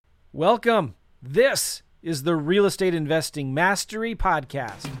Welcome. This is the Real Estate Investing Mastery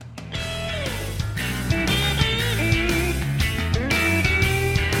Podcast.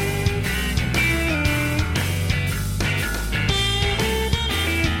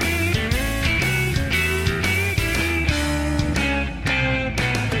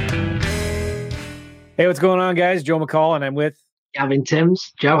 Hey, what's going on, guys? Joe McCall, and I'm with Gavin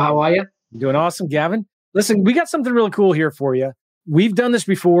Timms. Joe, how are you? Doing awesome, Gavin. Listen, we got something really cool here for you. We've done this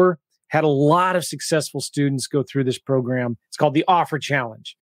before, had a lot of successful students go through this program. It's called the Offer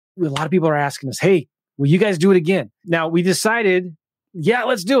Challenge. A lot of people are asking us, hey, will you guys do it again? Now, we decided, yeah,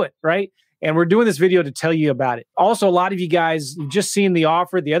 let's do it, right? And we're doing this video to tell you about it. Also, a lot of you guys, you've just seen the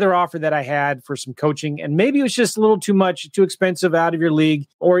other offer that I had for some coaching, and maybe it was just a little too much, too expensive, out of your league,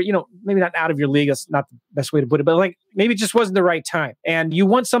 or, maybe not out of your league. That's not the best way to put it, but like maybe it just wasn't the right time. And you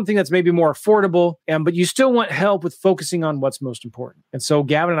want something that's maybe more affordable, but you still want help with focusing on what's most important. And so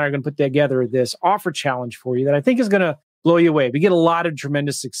Gavin and I are going to put together this offer challenge for you that I think is going to blow you away. We get a lot of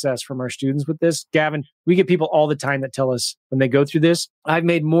tremendous success from our students with this. Gavin, we get people all the time that tell us when they go through this, I've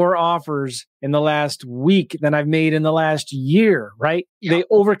made more offers in the last week than I've made in the last year, right? Yeah. They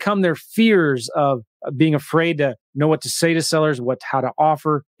overcome their fears of being afraid to know what to say to sellers, how to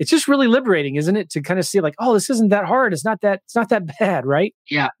offer. It's just really liberating, isn't it? To kind of see like, oh, this isn't that hard. It's not that bad, right?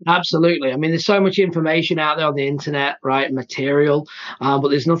 Yeah, absolutely. I mean, there's so much information out there on the internet, right? Material, but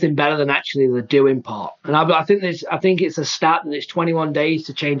there's nothing better than actually the doing part. And I think it's a stat that it's 21 days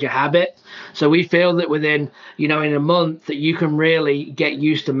to change a habit. So we feel that within, in a month that you can really get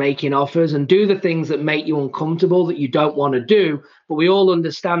used to making offers and do the things that make you uncomfortable, that you don't want to do. But we all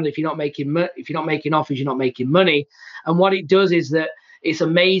understand that if you're not making offers, you're not making money. And what it does is that it's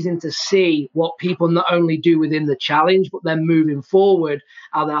amazing to see what people not only do within the challenge, but then moving forward,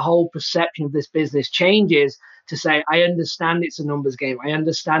 how their whole perception of this business changes to say, I understand it's a numbers game. I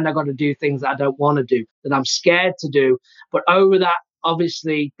understand I got to do things that I don't want to do, that I'm scared to do. But over that,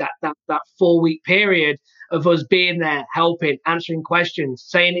 obviously, that 4-week period of us being there, helping, answering questions,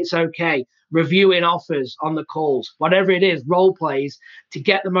 saying it's okay, reviewing offers on the calls, whatever it is, role plays to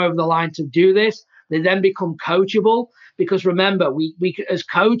get them over the line to do this. They then become coachable, because remember, we as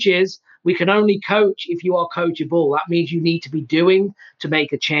coaches, we can only coach if you are coachable. That means you need to be doing to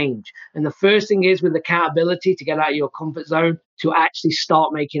make a change. And the first thing is with accountability to get out of your comfort zone, to actually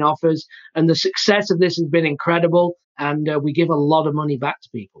start making offers. And the success of this has been incredible. And we give a lot of money back to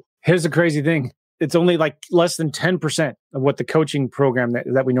people. Here's the crazy thing. It's only like less than 10% of what the coaching program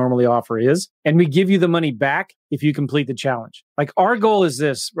that we normally offer is. And we give you the money back if you complete the challenge. Like our goal is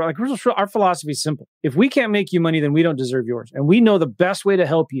this, like our philosophy is simple. If we can't make you money, then we don't deserve yours. And we know the best way to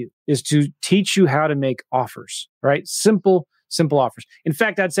help you is to teach you how to make offers, right? Simple offers. In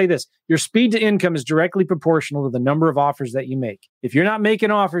fact, I'd say this, your speed to income is directly proportional to the number of offers that you make. If you're not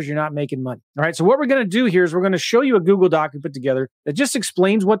making offers, you're not making money. All right. So what we're going to do here is we're going to show you a Google Doc we put together that just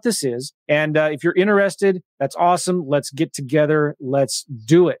explains what this is. And if you're interested, that's awesome. Let's get together. Let's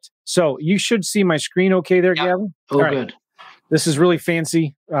do it. So you should see my screen okay there, Gavin? Oh, right. Good. This is really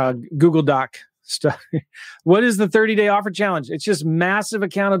fancy Google Doc stuff. What is the 30-day offer challenge? It's just massive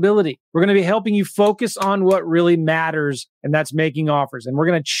accountability. We're going to be helping you focus on what really matters, and that's making offers. And we're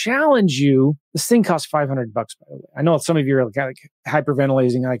going to challenge you. This thing costs $500, by the way. I know some of you are like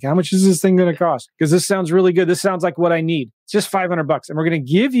hyperventilating, like, how much is this thing going to cost? Because this sounds really good. This sounds like what I need. It's just $500. And we're going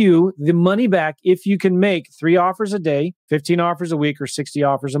to give you the money back if you can make 3 offers a day, 15 offers a week, or 60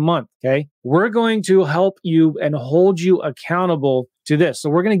 offers a month. Okay. We're going to help you and hold you accountable to this. So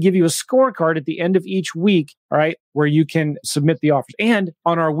we're going to give you a scorecard at the end of each week, all right, where you can submit the offers. And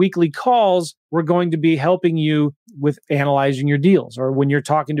on our weekly calls, we're going to be helping you with analyzing your deals, or when you're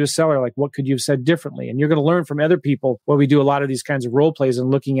talking to a seller, like what could you have said differently? And you're going to learn from other people while we do a lot of these kinds of role plays and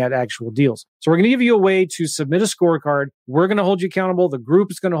looking at actual deals. So we're going to give you a way to submit a scorecard. We're going to hold you accountable. The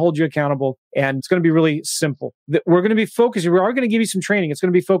group is going to hold you accountable, and it's going to be really simple. We're going to be focusing. We are going to give you some training. It's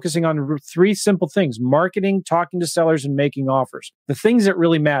going to be focusing on 3 simple things: marketing, talking to sellers, and making offers. The things that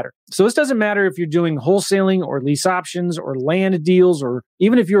really matter. So this doesn't matter if you're doing wholesaling or lease options or land deals, or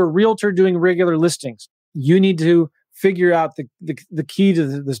even if you're a realtor doing regular listings. You need to figure out the key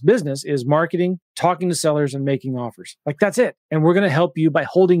to this business is marketing, talking to sellers, and making offers. Like, that's it. And we're going to help you by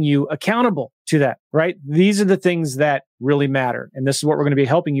holding you accountable to that, right? These are the things that really matter. And this is what we're going to be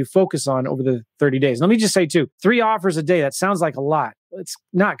helping you focus on over the 30 days. Let me just say too, 3 offers a day. That sounds like a lot. It's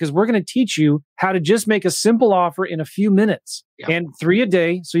not, because we're going to teach you how to just make a simple offer in a few minutes. Yep. And 3 a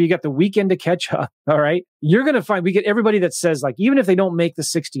day. So you got the weekend to catch up. All right. You're going to find, we get everybody that says, like, even if they don't make the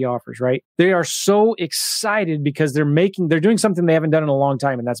 60 offers, right? They are so excited because they're doing something they haven't done in a long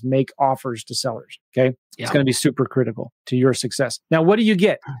time. And that's make offers to sellers. Okay. Yep. It's going to be super critical to your success. Now, what do you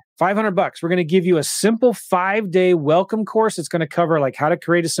get? $500. We're going to give you a simple 5-day welcome course. It's going to cover like how to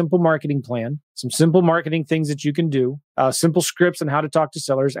create a simple marketing plan, some simple marketing things that you can do, simple scripts on how to talk to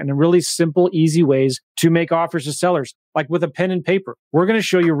sellers, and really simple, easy ways to make offers to sellers, like with a pen and paper. We're going to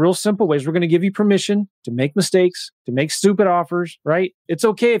show you real simple ways. We're going to give you permission to make mistakes, to make stupid offers, right? It's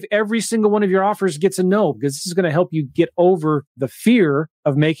okay if every single one of your offers gets a no, because this is going to help you get over the fear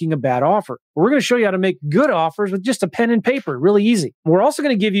of making a bad offer. We're going to show you how to make good offers with just a pen and paper, really easy. We're also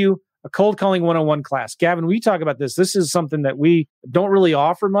going to give you a cold calling 101 class. Gavin, we talk about this. This is something that we don't really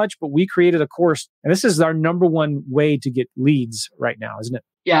offer much, but we created a course, and this is our number one way to get leads right now, isn't it?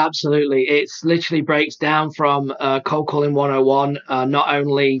 Yeah, absolutely. It's literally breaks down from cold calling 101, not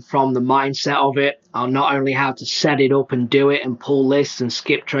only from the mindset of it, not only how to set it up and do it and pull lists and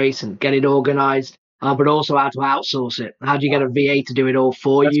skip trace and get it organized, but also how to outsource it. How do you get a VA to do it all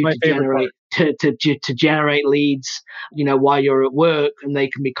for That's you my to favorite generate to generate leads, while you're at work, and they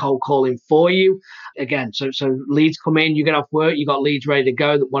can be cold calling for you. Again, so leads come in, you get off work, you got leads ready to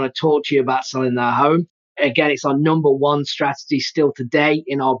go that want to talk to you about selling their home. Again, it's our number one strategy still today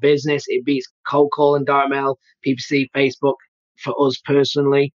in our business. It beats cold calling, direct mail, PPC, Facebook. For us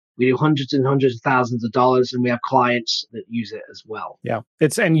personally, we do hundreds and hundreds of thousands of dollars, and we have clients that use it as well. Yeah.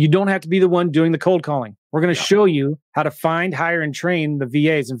 And you don't have to be the one doing the cold calling. We're going to show you how to find, hire, and train the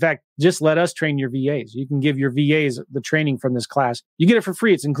VAs. In fact, just let us train your VAs. You can give your VAs the training from this class. You get it for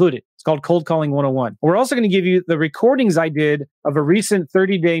free. It's included. It's called Cold Calling 101. We're also going to give you the recordings I did of a recent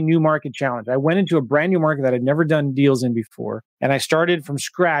 30-day new market challenge. I went into a brand new market that I'd never done deals in before, and I started from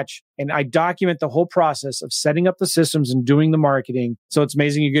scratch, and I document the whole process of setting up the systems and doing the marketing. So it's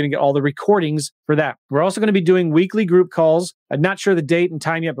amazing. You're going to get all the recordings for that. We're also going to be doing weekly group calls. I'm not sure the date and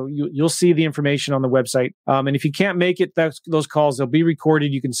time yet, but you'll see the information on the website. And if you can't make it, those calls, they'll be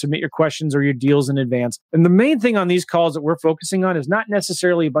recorded. You can submit your questions or your deals in advance. And the main thing on these calls that we're focusing on is not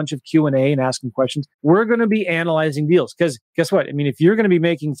necessarily a bunch of Q&A and asking questions. We're going to be analyzing deals, because guess what? I mean, if you're going to be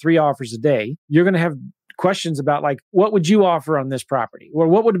making 3 offers a day, you're going to have questions about like, what would you offer on this property? Or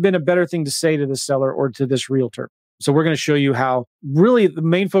what would have been a better thing to say to the seller or to this realtor? So we're going to show you how really the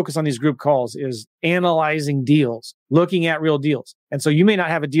main focus on these group calls is analyzing deals, looking at real deals. And so you may not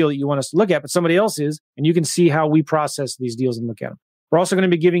have a deal that you want us to look at, but somebody else is, and you can see how we process these deals and look at them. We're also going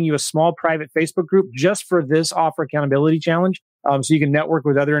to be giving you a small private Facebook group just for this offer accountability challenge. So you can network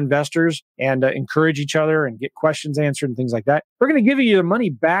with other investors and encourage each other and get questions answered and things like that. We're going to give you your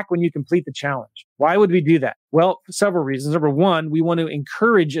money back when you complete the challenge. Why would we do that? Well, for several reasons. Number one, we want to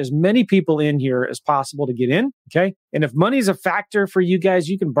encourage as many people in here as possible to get in. Okay. And if money is a factor for you guys,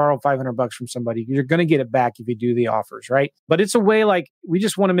 you can borrow $500 from somebody. You're going to get it back if you do the offers, right? But it's a way like we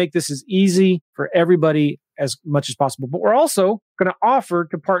just want to make this as easy for everybody as much as possible. But we're also going to offer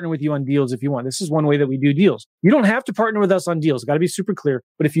to partner with you on deals if you want. This is one way that we do deals. You don't have to partner with us on deals. It's got to be super clear.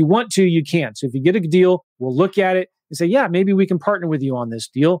 But if you want to, you can. So if you get a deal, we'll look at it and say, yeah, maybe we can partner with you on this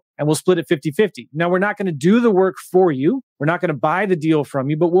deal, and we'll split it 50-50. Now, we're not going to do the work for you. We're not going to buy the deal from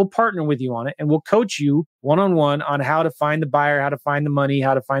you, but we'll partner with you on it, and we'll coach you one-on-one on how to find the buyer, how to find the money,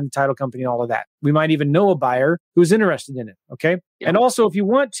 how to find the title company, and all of that. We might even know a buyer who's interested in it, okay? Yeah. And also, if you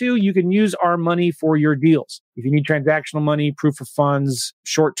want to, you can use our money for your deals. If you need transactional money, proof of funds,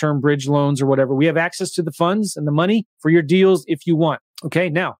 short-term bridge loans, or whatever, we have access to the funds and the money for your deals if you want. Okay,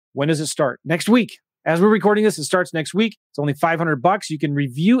 now, when does it start? Next week. As we're recording this, it starts next week. It's only $500. You can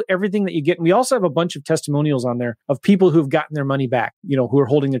review everything that you get. And we also have a bunch of testimonials on there of people who've gotten their money back, who are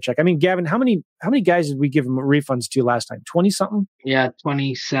holding their check. I mean, Gavin, how many guys did we give them refunds to last time? 20 something? Yeah,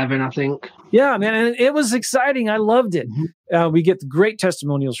 27, I think. Yeah, man. And it was exciting. I loved it. Mm-hmm. We get great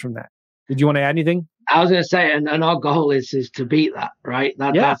testimonials from that. Did you want to add anything? I was going to say, and our goal is to beat that, right?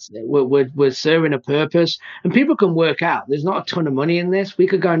 That's it. We're serving a purpose, and people can work out. There's not a ton of money in this. We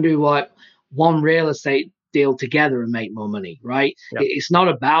could go and do like one real estate deal together and make more money, right? Yep. It's not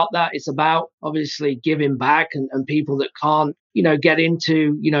about that. It's about obviously giving back and people that can't, get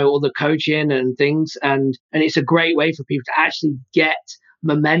into, other coaching and things. And it's a great way for people to actually get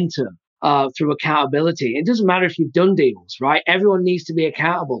momentum through accountability. It doesn't matter if you've done deals, right? Everyone needs to be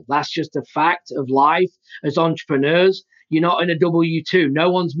accountable. That's just a fact of life as entrepreneurs. You're not in a W-2. No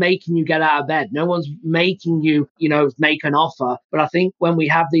one's making you get out of bed. No one's making you, make an offer. But I think when we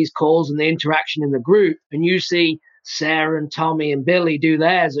have these calls and the interaction in the group, and you see Sarah and Tommy and Billy do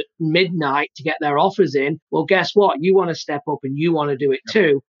theirs at midnight to get their offers in, well, guess what? You want to step up and you want to do it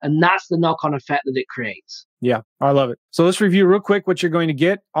too. And that's the knock-on effect that it creates. Yeah, I love it. So let's review real quick what you're going to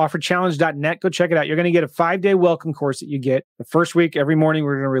get. Offerchallenge.net. Go check it out. You're going to get a 5-day welcome course that you get. The first week, every morning,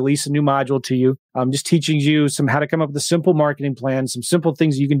 we're going to release a new module to you. Just teaching you how to come up with a simple marketing plan, some simple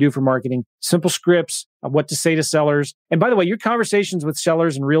things you can do for marketing, simple scripts of what to say to sellers. And by the way, your conversations with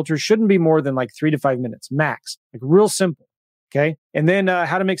sellers and realtors shouldn't be more than like 3 to 5 minutes max, like real simple. Okay. And then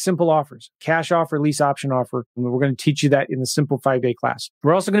how to make simple offers, cash offer, lease option offer. And we're going to teach you that in the simple 5-day class.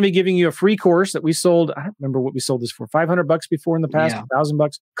 We're also going to be giving you a free course that we sold. I don't remember what we sold this for, $500 before in the past,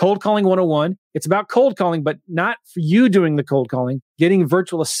 $1,000. Cold Calling 101. It's about cold calling, but not for you doing the cold calling, getting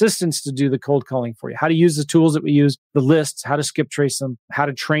virtual assistants to do the cold calling for you, how to use the tools that we use, the lists, how to skip trace them, how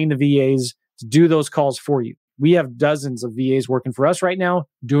to train the VAs to do those calls for you. We have dozens of VAs working for us right now,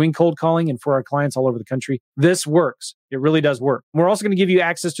 doing cold calling and for our clients all over the country. This works. It really does work. We're also going to give you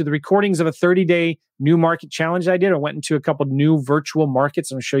access to the recordings of a 30-day new market challenge I did. I went into a couple of new virtual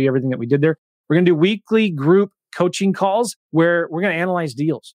markets. I'm going to show you everything that we did there. We're going to do weekly group coaching calls where we're going to analyze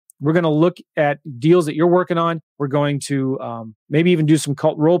deals. We're going to look at deals that you're working on. We're going to maybe even do some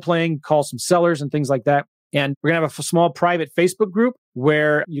role playing, call some sellers and things like that. And we're going to have a small private Facebook group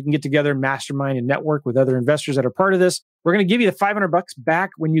where you can get together, mastermind, and network with other investors that are part of this. We're going to give you the $500 back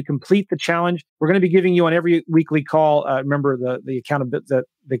when you complete the challenge. We're going to be giving you on every weekly call, remember the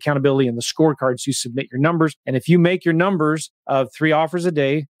accountability and the scorecards. You submit your numbers. And if you make your numbers of 3 offers a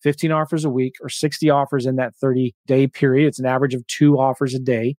day, 15 offers a week, or 60 offers in that 30-day period, it's an average of 2 offers a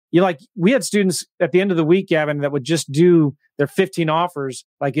day. We had students at the end of the week, Gavin, that would just do their 15 offers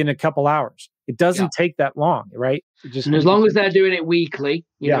like in a couple hours. It doesn't take that long, right? And as long as they're doing it weekly,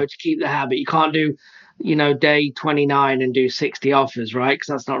 you know, to keep the habit, you can't do, day 29 and do 60 offers, right? Because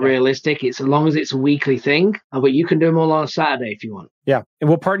that's not realistic. It's as long as it's a weekly thing, but you can do them all on a Saturday if you want. Yeah. And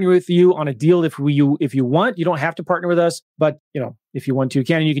we'll partner with you on a deal if you want. You don't have to partner with us, but if you want to, you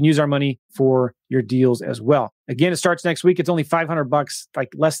can. And you can use our money for your deals as well. Again, it starts next week. It's only $500, like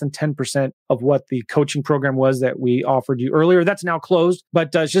less than 10% of what the coaching program was that we offered you earlier. That's now closed,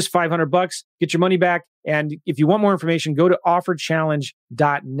 but it's just $500. Get your money back. And if you want more information, go to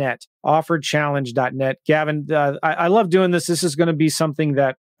offerchallenge.net. Offerchallenge.net. Gavin, I love doing this. This is going to be something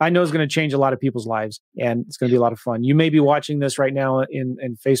that I know is going to change a lot of people's lives, and it's going to be a lot of fun. You may be watching this right now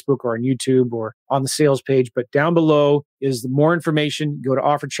in Facebook or on YouTube or on the sales page, but down below is more information. Go to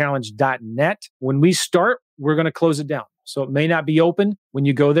offerchallenge.net. When we start, we're going to close it down. So it may not be open when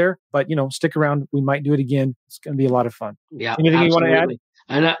you go there, but stick around. We might do it again. It's going to be a lot of fun. Yeah. Anything absolutely. you want to add?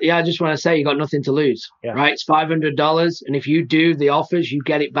 And I just want to say you got nothing to lose, right? It's $500. And if you do the offers, you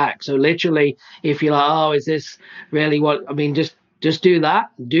get it back. So literally, if you're like, oh, is this really what, just do that.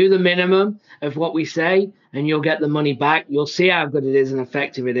 Do the minimum of what we say and you'll get the money back. You'll see how good it is and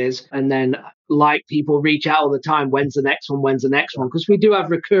effective it is. And then people reach out all the time. When's the next one? When's the next one? Because we do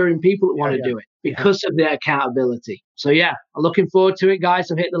have recurring people that want to do it because of their accountability. So I'm looking forward to it, guys.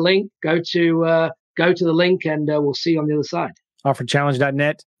 So hit the link, go to the link and we'll see you on the other side.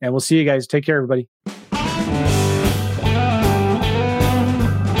 Offerchallenge.net. And we'll see you guys. Take care, everybody.